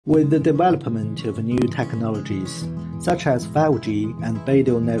With the development of new technologies, such as 5G and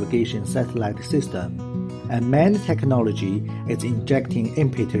BeiDou Navigation Satellite System, Unmanned technology is injecting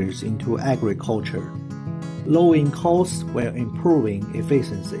impetus into agriculture, lowering costs while improving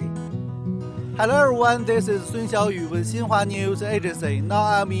efficiency. Hello everyone, this is Sun Xiaoyu with Xinhua News Agency. Now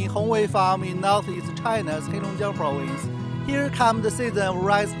I'm in Hongwei Farm in northeast China's Heilongjiang province. Here comes the season of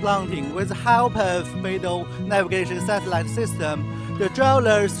rice planting with the help of BeiDou Navigation Satellite System. The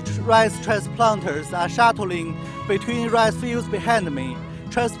driverless rice transplanters are shuttling between rice fields behind me,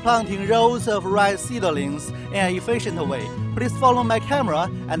 transplanting rows of rice seedlings in an efficient way. Please follow my camera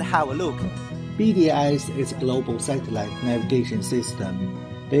and have a look. BDS is a global satellite navigation system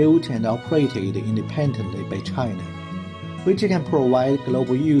built and operated independently by China, which can provide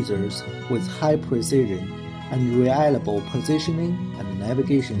global users with high precision and reliable positioning and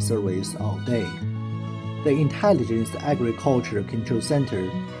navigation service all day. The Intelligent Agriculture Control Center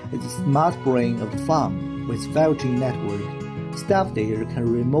is the smart brain of the farm with 5G network. Staff there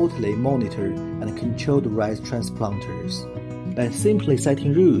can remotely monitor and control the rice transplanters. By simply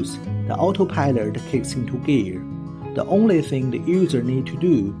setting rules, the autopilot kicks into gear. The only thing the user needs to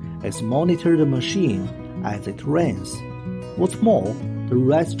do is monitor the machine as it runs. What's more, the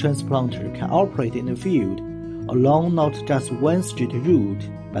rice transplanter can operate in the field along not just one straight route,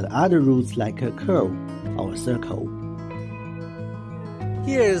 but other routes like a curve or a circle.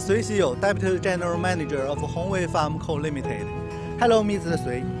 Here is Sui Xiyu, Deputy General Manager of Hongwei Farm Co. Limited. Hello, Mr.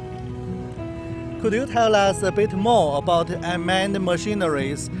 Sui. Could you tell us a bit more about unmanned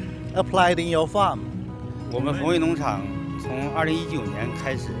machineries applied in your farm? 我们红卫农场从2019年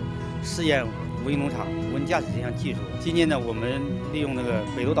开始试验无人农场无人驾驶这项技术。今年呢，我们利用那个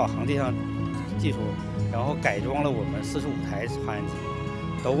北斗导航这项技术，然后改装了我们45台插秧机，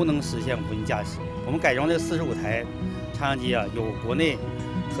都能实现无人驾驶。我们改装这45台插秧机啊，有国内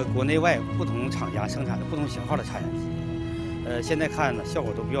和国内外不同厂家生产的不同型号的插秧机。现在看呢，效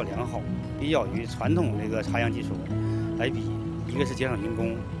果都比较良好，比较于传统这个插秧技术来比，一个是节省人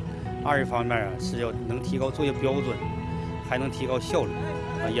工。二方面是要能提高作业标准，还能提高效率，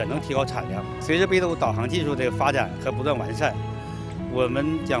也能提高产量。随着北斗导航技术的发展和不断完善，我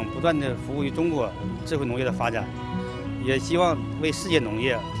们将不断的服务于中国智慧农业的发展，也希望为世界农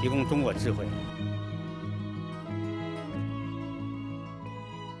业提供中国智慧。